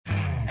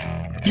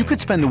You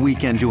could spend the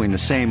weekend doing the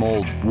same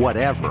old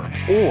whatever,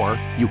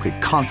 or you could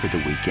conquer the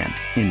weekend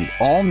in the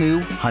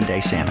all-new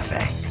Hyundai Santa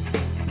Fe.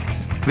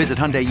 Visit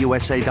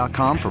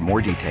HyundaiUSA.com for more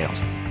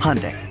details.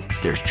 Hyundai,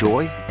 there's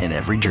joy in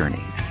every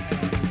journey.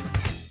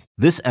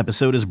 This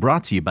episode is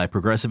brought to you by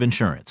Progressive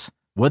Insurance.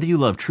 Whether you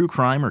love true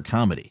crime or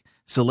comedy,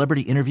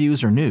 celebrity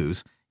interviews or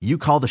news, you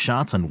call the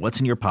shots on what's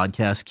in your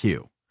podcast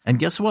queue. And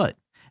guess what?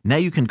 Now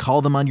you can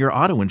call them on your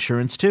auto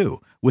insurance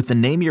too with the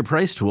Name Your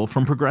Price tool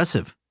from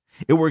Progressive.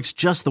 It works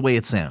just the way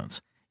it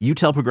sounds. You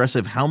tell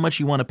Progressive how much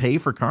you want to pay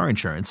for car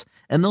insurance,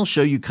 and they'll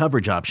show you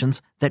coverage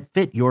options that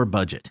fit your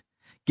budget.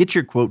 Get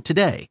your quote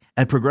today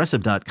at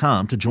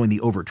Progressive.com to join the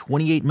over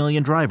 28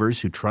 million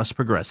drivers who trust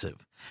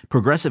Progressive.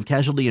 Progressive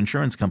Casualty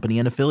Insurance Company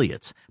and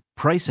Affiliates.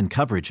 Price and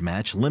coverage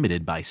match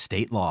limited by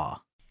state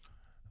law.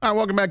 All right,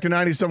 welcome back to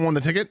 97.1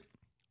 The Ticket.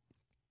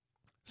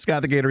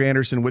 Scott the Gator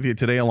Anderson with you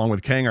today, along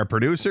with Kang, our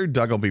producer.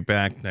 Doug will be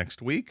back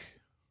next week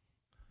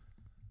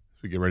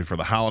as we get ready for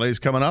the holidays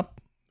coming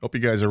up. Hope you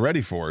guys are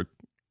ready for it.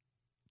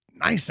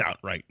 Nice out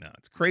right now.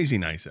 It's crazy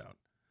nice out.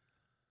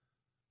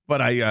 But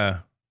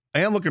I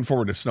am looking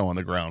forward to snow on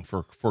the ground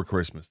for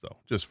Christmas, though,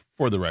 just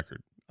for the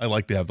record. I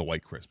like to have the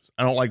white Christmas.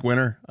 I don't like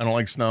winter. I don't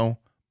like snow.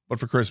 But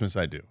for Christmas,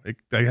 I do.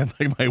 I have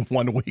like my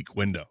 1 week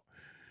window.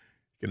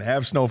 You can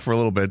have snow for a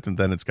little bit, and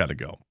then it's got to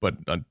go. But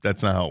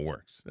that's not how it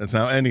works. That's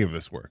not how any of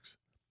this works.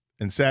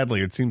 And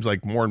sadly, it seems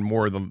like more and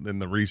more in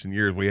the recent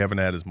years, we haven't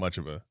had as much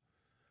of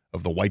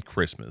the white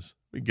Christmas.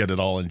 We get it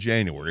all in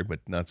January,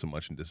 but not so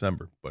much in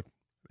December. But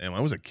man, when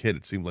I was a kid,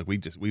 it seemed like we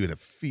would have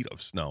feet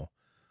of snow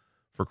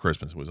for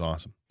Christmas. It was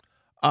awesome.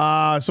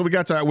 So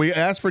we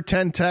asked for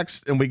 10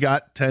 texts, and we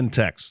got 10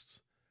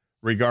 texts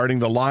regarding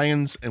the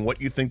Lions and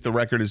what you think the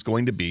record is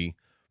going to be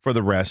for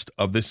the rest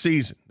of the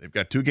season. They've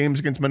got 2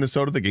 games against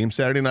Minnesota, the game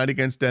Saturday night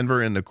against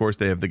Denver, and of course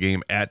they have the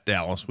game at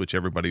Dallas, which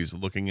everybody's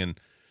looking and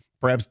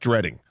perhaps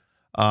dreading.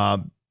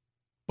 But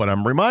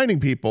I'm reminding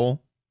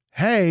people,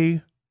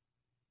 hey,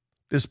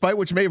 despite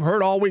what you may have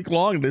heard all week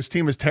long, this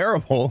team is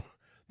terrible.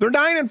 They're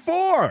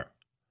 9-4.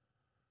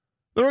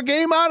 They're a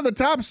game out of the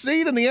top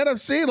seed in the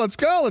NFC. Let's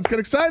go. Let's get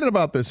excited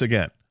about this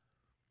again.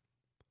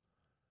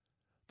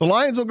 The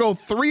Lions will go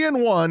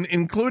 3-1,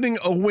 including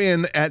a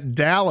win at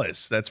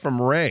Dallas. That's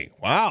from Ray.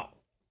 Wow.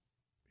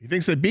 He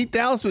thinks they beat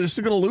Dallas, but they're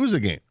still going to lose a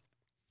game.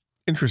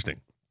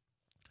 Interesting.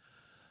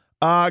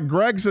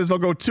 Greg says they'll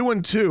go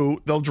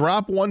 2-2. They'll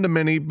drop 1 to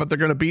Minnie, but they're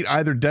going to beat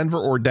either Denver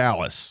or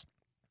Dallas.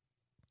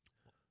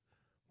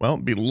 Well,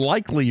 it'd be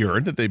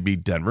likelier that they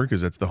beat Denver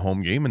because that's the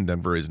home game, and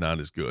Denver is not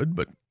as good.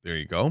 But there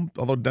you go.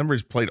 Although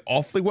Denver's played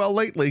awfully well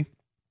lately.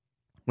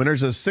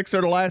 Winners of 6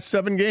 of the last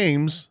 7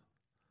 games.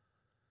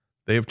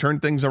 They have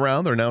turned things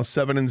around. They're now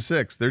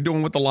 7-6. They're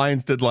doing what the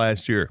Lions did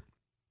last year.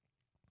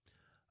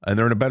 And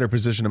they're in a better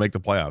position to make the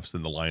playoffs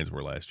than the Lions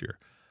were last year.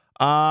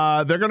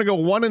 They're going to go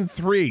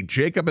 1-3.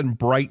 Jacob and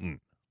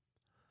Brighton.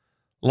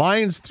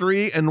 Lions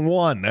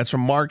 3-1. That's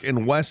from Mark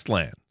in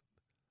Westland.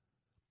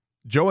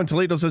 Joe in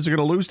Toledo says they're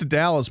going to lose to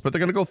Dallas, but they're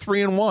going to go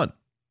 3-1.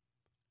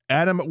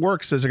 Adam at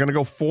work says they're going to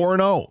go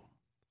 4-0.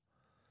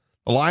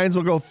 The Lions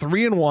will go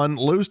 3-1,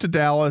 lose to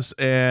Dallas,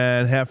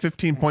 and have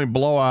 15-point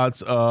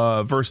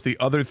blowouts versus the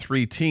other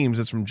 3 teams.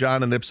 That's from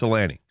John and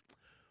Ypsilanti.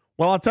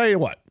 Well, I'll tell you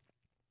what.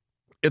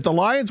 If the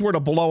Lions were to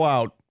blow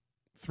out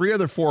 3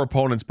 other 4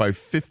 opponents by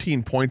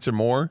 15 points or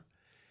more,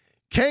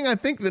 Kang, I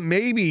think that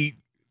maybe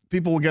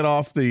people will get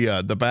off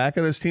the back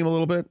of this team a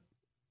little bit.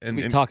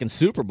 We're talking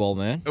Super Bowl,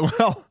 man.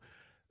 Well,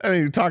 I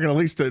mean, you're talking at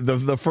least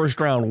the first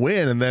round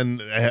win and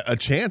then a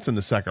chance in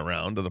the second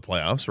round of the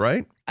playoffs,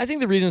 right? I think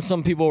the reason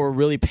some people were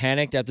really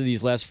panicked after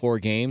these last 4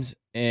 games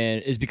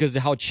is because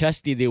of how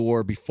chesty they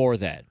were before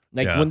that.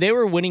 When they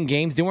were winning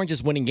games, they weren't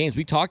just winning games.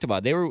 We talked about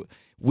it. They were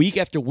week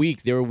after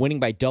week, they were winning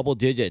by double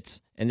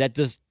digits, and that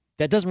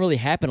doesn't really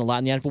happen a lot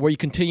in the NFL where you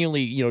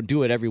continually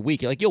do it every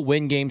week. Like you'll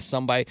win games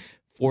some by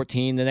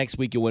 14, the next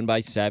week you'll win by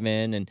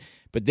 7,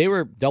 but they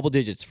were double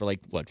digits for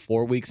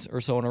 4 weeks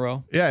or so in a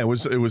row. Yeah, it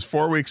was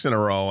 4 weeks in a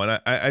row,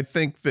 and I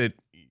think that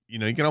you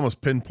can almost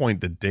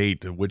pinpoint the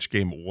date of which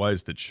game it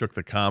was that shook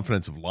the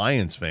confidence of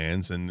Lions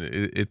fans, and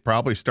it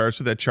probably starts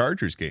with that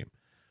Chargers game.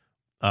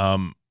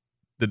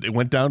 That it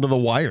went down to the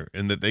wire,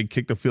 and that they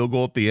kicked the field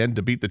goal at the end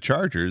to beat the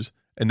Chargers,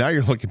 and now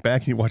you're looking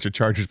back and you watch the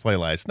Chargers play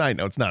last night.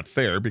 Now it's not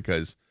fair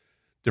because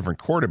different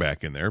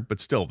quarterback in there, but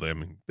still,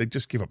 they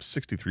just gave up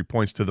 63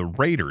 points to the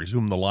Raiders,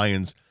 whom the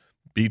Lions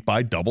beat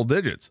by double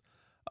digits.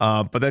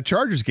 But that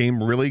Chargers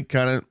game really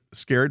kind of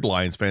scared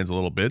Lions fans a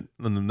little bit.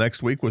 And the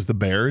next week was the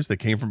Bears. They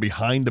came from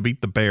behind to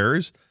beat the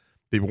Bears.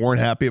 People weren't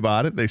happy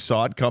about it. They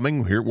saw it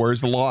coming.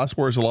 Where's the loss?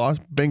 Where's the loss?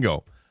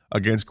 Bingo.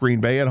 Against Green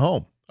Bay at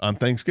home on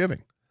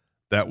Thanksgiving.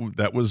 That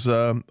was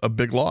a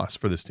big loss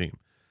for this team.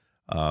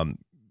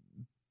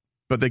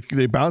 But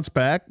they bounced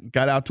back,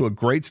 got out to a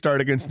great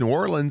start against New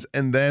Orleans,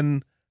 and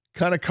then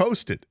kind of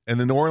coasted. And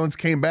then New Orleans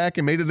came back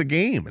and made it a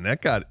game, and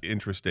that got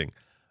interesting.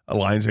 The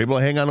Lions able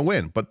to hang on and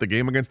win. But the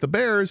game against the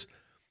Bears,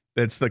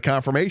 that's the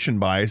confirmation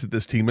bias that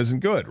this team isn't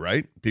good,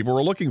 right? People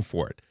were looking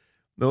for it.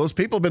 Those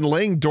people have been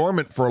laying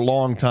dormant for a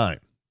long time.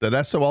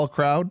 That SOL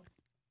crowd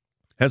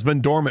has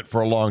been dormant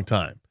for a long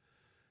time.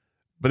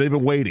 But they've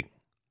been waiting.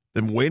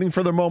 They've been waiting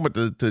for their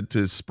moment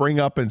to spring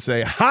up and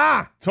say,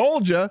 ha,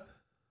 told you.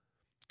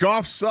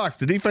 Goff sucks.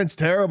 The defense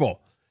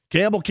terrible.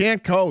 Campbell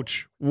can't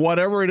coach.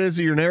 Whatever it is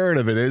that your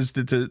narrative it is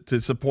to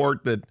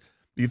support that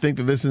you think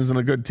that this isn't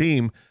a good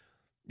team,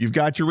 you've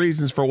got your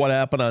reasons for what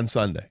happened on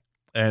Sunday.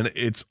 And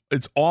it's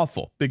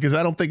awful because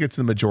I don't think it's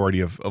the majority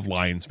of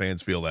Lions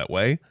fans feel that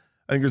way.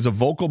 I think there's a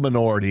vocal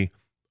minority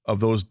of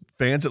those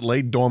fans that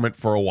laid dormant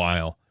for a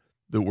while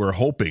that were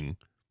hoping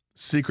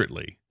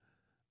secretly,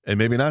 and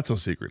maybe not so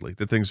secretly,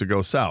 that things would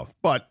go south.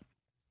 But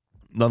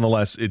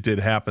nonetheless, it did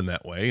happen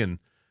that way, and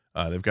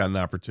they've got an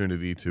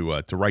opportunity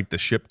to right the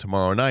ship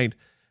tomorrow night,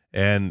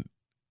 and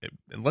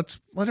let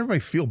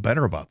everybody feel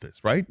better about this,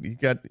 right?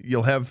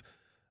 You'll have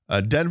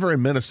Denver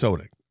and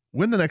Minnesota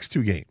win the next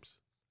 2 games.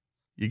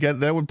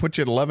 That would put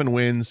you at 11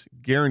 wins,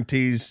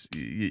 guarantees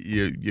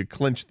you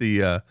clinch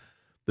the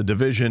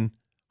division,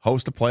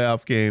 host a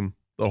playoff game,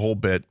 the whole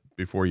bit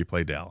before you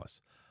play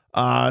Dallas.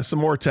 Some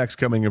more texts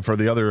coming in for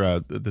the other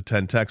the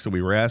 10 texts that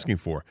we were asking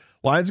for.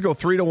 Lions go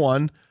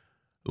 3-1.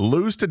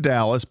 Lose to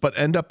Dallas, but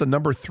end up the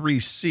number 3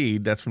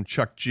 seed. That's from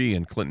Chuck G.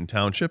 in Clinton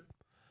Township.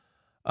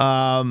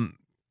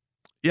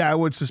 Yeah, I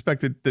would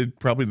suspect that they're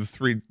probably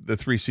the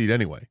 3 seed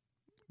anyway,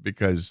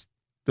 because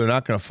they're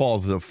not going to fall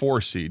to the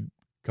 4 seed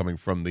coming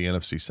from the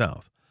NFC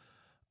South.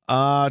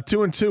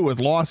 2-2 with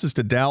losses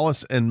to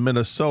Dallas and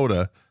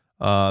Minnesota.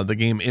 The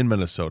game in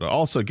Minnesota.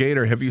 Also,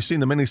 Gator, have you seen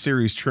the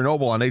miniseries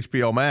Chernobyl on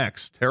HBO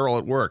Max? Terrell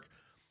at Work.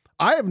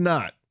 I have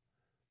not,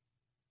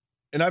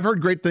 and I've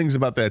heard great things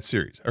about that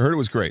series. I heard it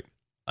was great.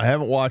 I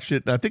haven't watched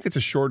it, and I think it's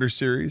a shorter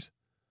series.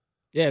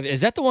 Yeah,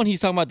 is that the one he's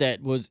talking about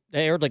that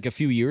aired like a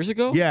few years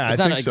ago? Yeah, it's I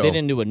not think like so. They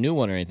didn't do a new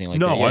one or anything like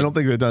that. No, I don't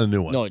think they've done a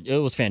new one. No, it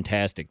was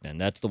fantastic then.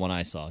 That's the one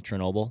I saw,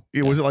 Chernobyl.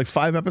 Was it like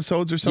 5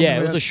 episodes or something? Yeah,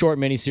 it was a short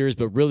miniseries,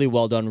 but really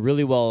well done,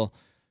 really well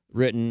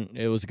written.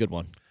 It was a good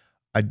one.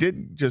 I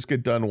did just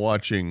get done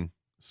watching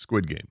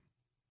Squid Game,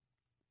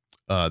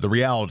 the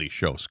reality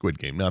show Squid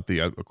Game. Not the,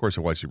 of course,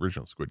 I watched the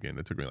original Squid Game.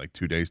 That took me like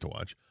 2 days to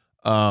watch.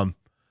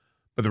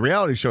 But the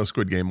reality show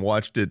Squid Game,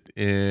 watched it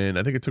in,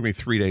 I think it took me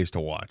 3 days to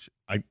watch.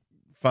 I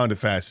found it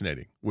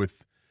fascinating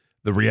with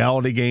the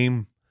reality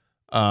game,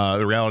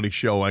 the reality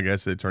show, I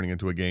guess, they're turning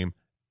into a game.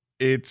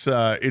 It's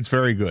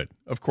very good.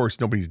 Of course,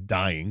 nobody's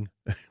dying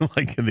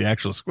like in the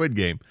actual Squid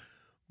Game,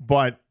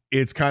 but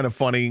it's kind of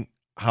funny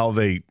how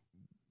they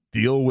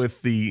deal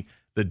with the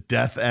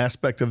death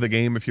aspect of the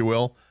game, if you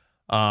will.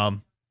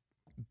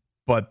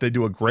 But they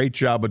do a great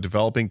job of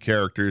developing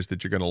characters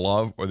that you're going to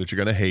love or that you're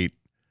going to hate.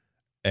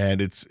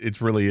 And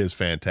it really is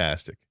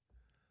fantastic.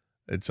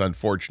 It's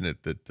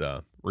unfortunate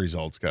that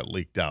results got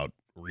leaked out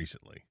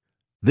recently.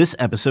 This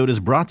episode is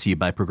brought to you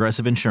by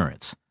Progressive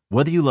Insurance.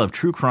 Whether you love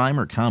true crime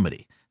or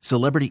comedy,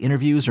 celebrity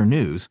interviews or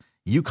news,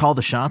 you call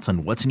the shots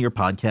on what's in your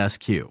podcast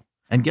queue.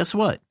 And guess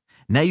what?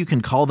 Now you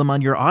can call them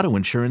on your auto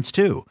insurance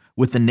too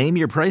with the Name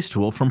Your Price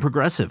tool from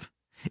Progressive.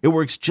 It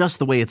works just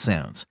the way it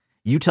sounds.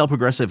 You tell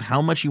Progressive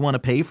how much you want to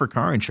pay for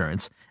car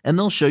insurance, and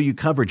they'll show you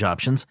coverage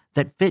options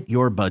that fit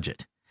your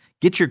budget.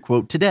 Get your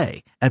quote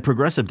today at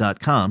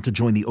Progressive.com to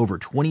join the over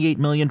 28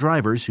 million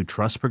drivers who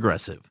trust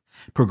Progressive.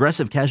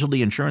 Progressive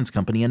Casualty Insurance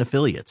Company and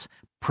Affiliates.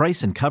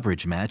 Price and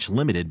coverage match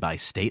limited by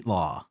state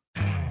law.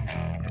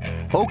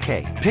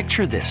 Okay,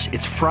 picture this.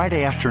 It's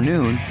Friday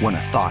afternoon when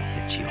a thought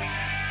hits you.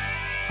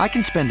 I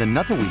can spend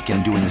another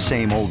weekend doing the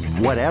same old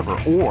whatever,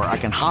 or I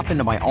can hop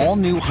into my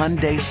all-new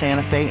Hyundai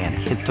Santa Fe and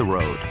hit the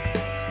road.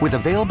 With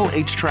available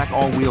H-Track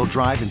all-wheel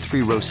drive and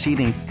 3-row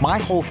seating, my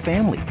whole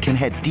family can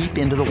head deep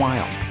into the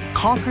wild.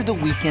 Conquer the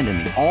weekend in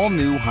the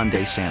all-new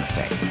Hyundai Santa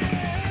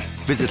Fe.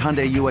 Visit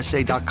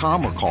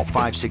HyundaiUSA.com or call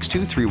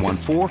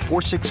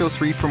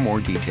 562-314-4603 for more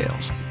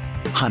details.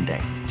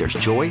 Hyundai, there's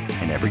joy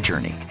in every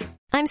journey.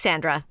 I'm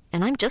Sandra,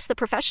 and I'm just the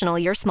professional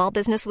your small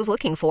business was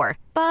looking for.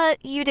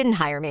 But you didn't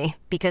hire me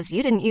because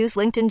you didn't use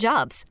LinkedIn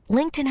Jobs.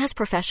 LinkedIn has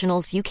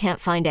professionals you can't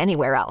find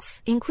anywhere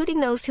else,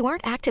 including those who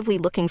aren't actively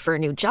looking for a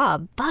new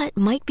job, but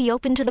might be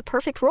open to the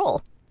perfect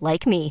role,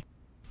 like me.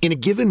 In a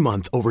given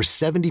month, over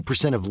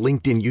 70% of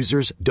LinkedIn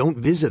users don't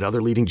visit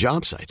other leading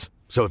job sites.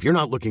 So if you're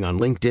not looking on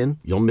LinkedIn,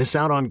 you'll miss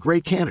out on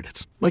great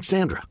candidates like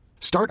Sandra.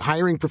 Start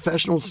hiring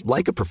professionals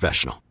like a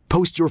professional.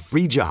 Post your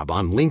free job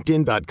on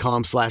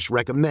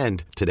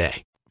linkedin.com/recommend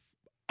today.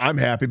 I'm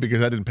happy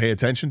because I didn't pay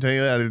attention to any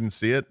of that. I didn't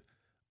see it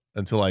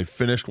until I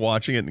finished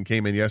watching it and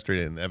came in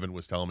yesterday, and Evan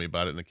was telling me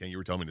about it, and you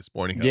were telling me this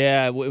morning.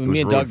 Yeah,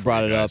 me and Doug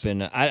brought it up,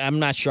 and I'm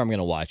not sure I'm going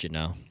to watch it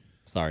now.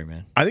 Sorry,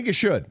 man. I think you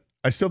should.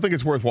 I still think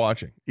it's worth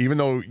watching, even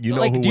though you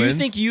know who wins. Do you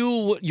think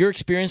your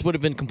experience would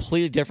have been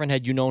completely different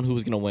had you known who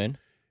was going to win?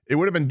 It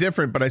would have been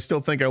different, but I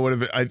still think I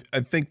would have. I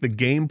think the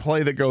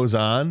gameplay that goes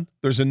on,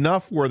 there's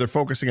enough where they're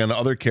focusing on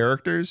other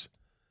characters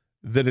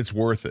that it's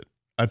worth it.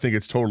 I think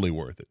it's totally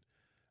worth it.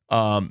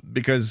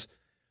 Because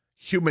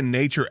human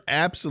nature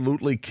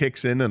absolutely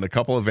kicks in a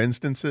couple of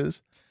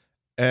instances.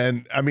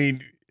 And I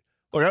mean,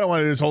 look, I don't want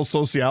to do this whole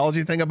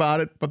sociology thing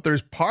about it, but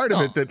there's part of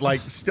it that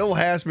still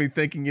has me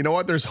thinking, you know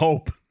what, there's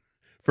hope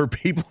for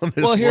people in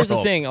this Well, here's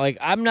world. the thing. Like,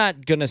 I'm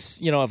not going to,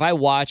 if I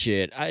watch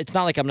it, it's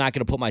not like I'm not going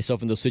to put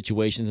myself in those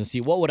situations and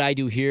see what would I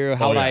do here?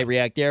 How would I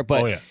react there?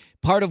 But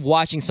part of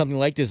watching something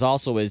like this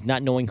also is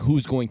not knowing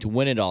who's going to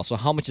win it all. So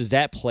how much does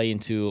that play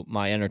into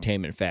my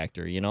entertainment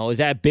factor? Is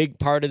that a big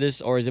part of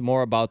this, or is it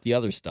more about the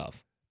other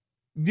stuff?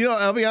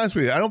 I'll be honest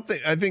with you.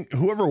 I think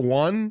whoever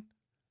won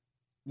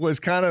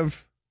was kind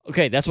of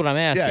okay. That's what I'm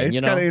asking.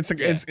 Yeah,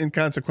 it's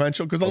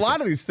inconsequential because a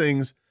lot of these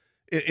things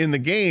in the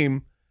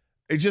game,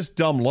 it's just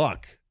dumb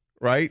luck,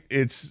 right?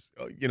 It's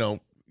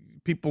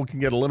people can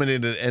get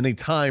eliminated at any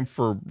time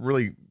for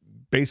really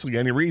basically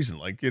any reason.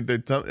 Like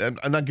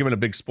I'm not giving a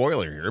big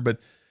spoiler here, but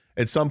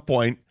at some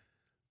point,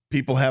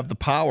 people have the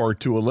power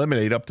to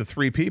eliminate up to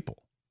 3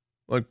 people.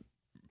 Like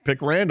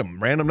pick random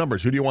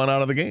numbers. Who do you want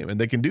out of the game?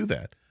 And they can do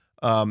that.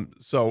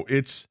 So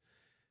it's,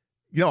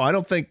 I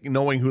don't think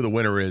knowing who the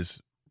winner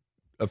is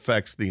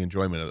affects the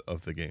enjoyment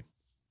of the game.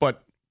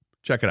 But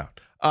check it out.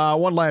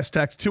 One last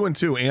text,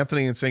 2-2,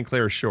 Anthony and St.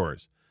 Clair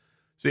Shores.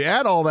 So you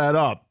add all that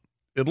up,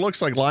 it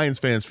looks like Lions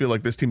fans feel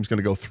like this team's going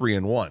to go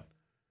 3-1,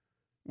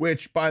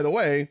 which, by the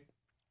way,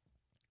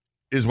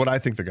 is what I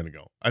think they're going to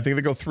go. I think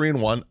they go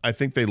 3-1. I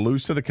think they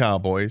lose to the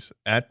Cowboys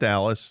at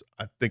Dallas.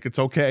 I think it's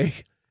okay.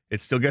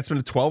 It still gets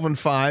them to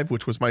 12-5,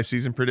 which was my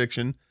season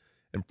prediction,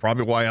 and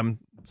probably why I'm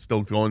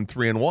still going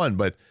 3-1.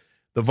 But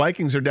the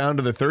Vikings are down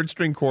to the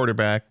third-string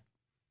quarterback.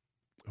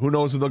 Who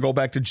knows if they'll go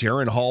back to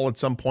Jaron Hall at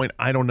some point?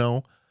 I don't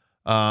know.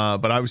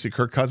 But obviously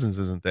Kirk Cousins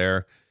isn't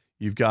there.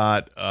 You've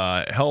got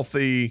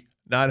healthy,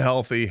 not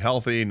healthy,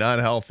 healthy, not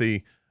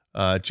healthy,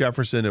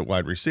 Jefferson at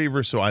wide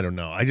receiver. So I don't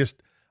know. I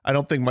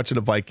don't think much of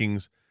the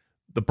Vikings.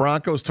 The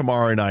Broncos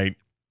tomorrow night,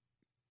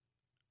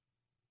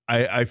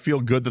 I feel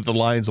good that the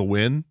Lions will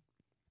win.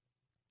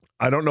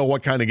 I don't know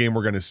what kind of game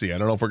we're going to see. I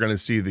don't know if we're going to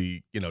see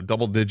the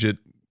double-digit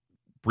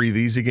breathe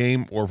easy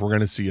game or if we're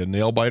going to see a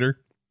nail biter.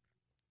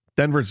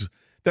 Denver's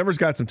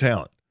got some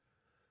talent.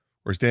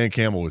 Whereas Dan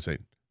Campbell was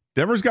saying,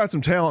 Denver's got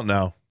some talent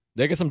now.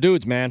 They got some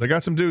dudes, man. They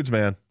got some dudes,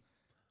 man.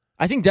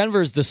 I think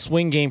Denver's the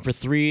swing game for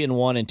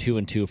 3-1 and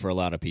 2-2 for a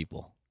lot of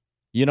people.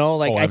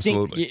 I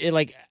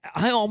think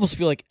I almost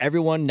feel like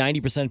everyone,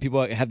 90% of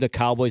people have the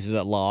Cowboys as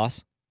a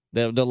loss.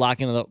 They're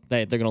locking it up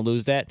that they're going to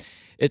lose that.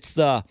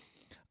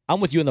 I'm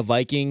with you in the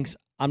Vikings.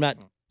 I'm not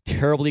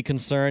terribly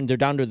concerned. They're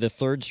down to the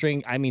third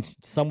string. I mean,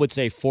 some would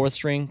say fourth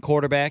string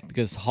quarterback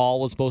because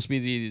Hall was supposed to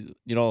be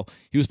he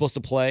was supposed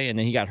to play and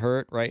then he got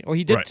hurt, right? Or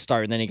he did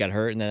start and then he got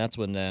hurt and then that's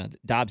when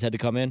Dobbs had to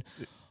come in.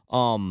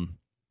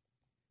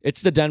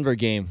 It's the Denver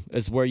game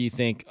is where you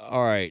think,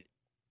 all right,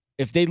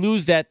 if they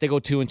lose that, they go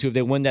 2-2. If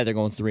they win that, they're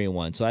going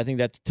 3-1. So I think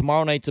that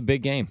tomorrow night's a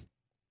big game.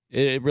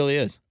 It really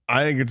is.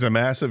 I think it's a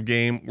massive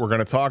game. We're going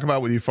to talk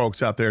about with you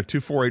folks out there,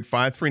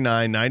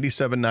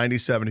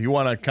 248-539-9797. If you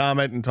want to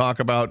comment and talk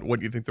about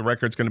what you think the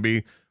record's going to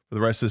be for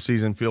the rest of the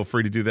season, feel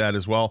free to do that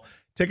as well.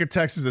 Ticket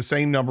text is the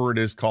same number it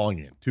is calling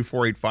in,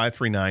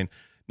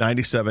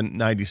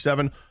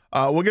 248-539-9797.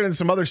 We'll get into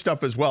some other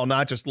stuff as well,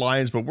 not just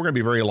Lions, but we're going to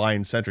be very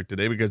Lions-centric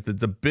today because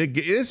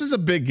this is a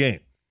big game.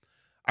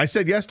 I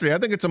said yesterday, I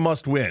think it's a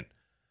must-win.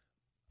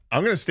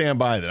 I'm going to stand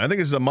by that. I think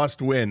it's a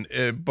must-win,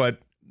 but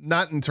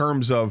not in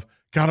terms of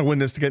got to win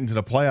this to get into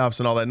the playoffs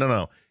and all that.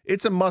 No.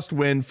 It's a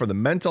must-win for the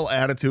mental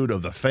attitude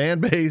of the fan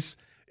base.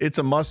 It's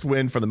a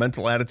must-win for the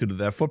mental attitude of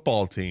that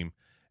football team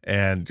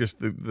and just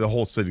the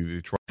whole city of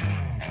Detroit.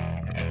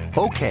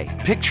 Okay,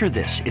 picture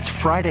this. It's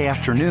Friday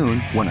afternoon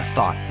when a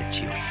thought hits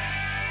you.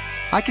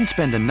 I can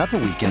spend another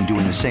weekend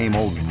doing the same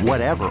old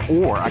whatever,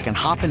 or I can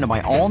hop into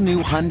my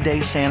all-new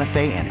Hyundai Santa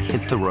Fe and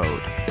hit the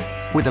road.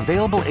 With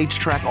available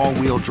H-Track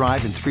all-wheel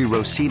drive and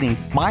 3-row seating,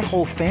 my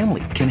whole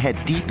family can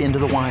head deep into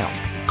the wild.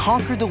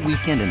 Conquer the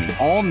weekend in the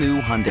all-new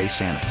Hyundai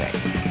Santa Fe.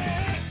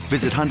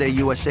 Visit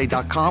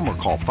HyundaiUSA.com or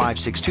call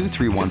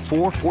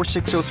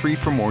 562-314-4603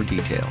 for more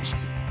details.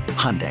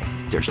 Hyundai,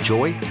 there's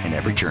joy in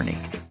every journey.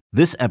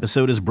 This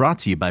episode is brought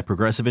to you by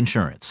Progressive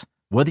Insurance.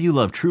 Whether you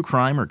love true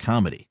crime or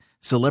comedy,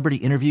 celebrity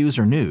interviews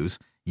or news,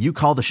 you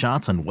call the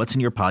shots on what's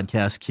in your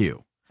podcast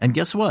queue. And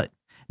guess what?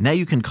 Now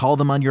you can call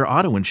them on your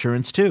auto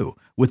insurance too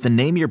with the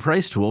Name Your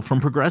Price tool from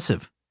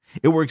Progressive.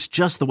 It works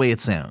just the way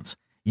it sounds.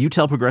 You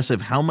tell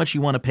Progressive how much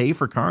you want to pay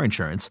for car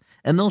insurance,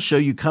 and they'll show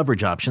you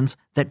coverage options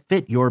that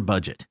fit your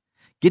budget.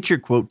 Get your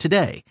quote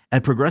today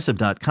at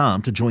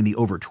Progressive.com to join the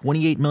over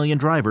 28 million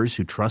drivers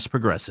who trust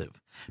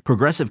Progressive.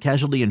 Progressive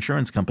Casualty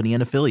Insurance Company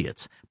and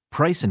Affiliates.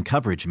 Price and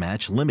coverage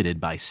match limited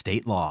by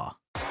state law.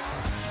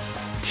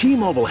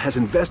 T-Mobile has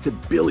invested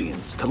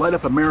billions to light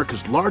up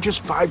America's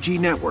largest 5G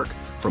network,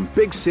 from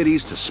big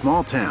cities to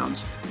small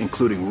towns,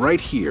 including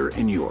right here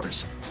in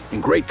yours.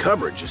 And great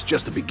coverage is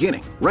just the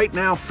beginning. Right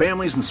now,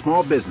 families and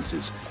small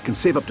businesses can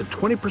save up to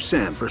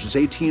 20% versus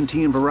AT&T and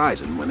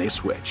Verizon when they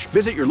switch.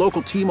 Visit your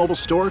local T-Mobile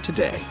store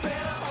today.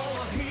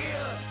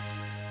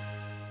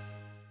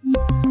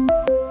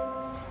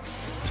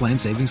 Plan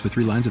savings with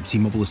 3 lines of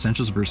T-Mobile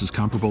Essentials versus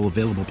comparable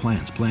available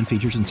plans. Plan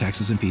features and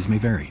taxes and fees may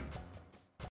vary.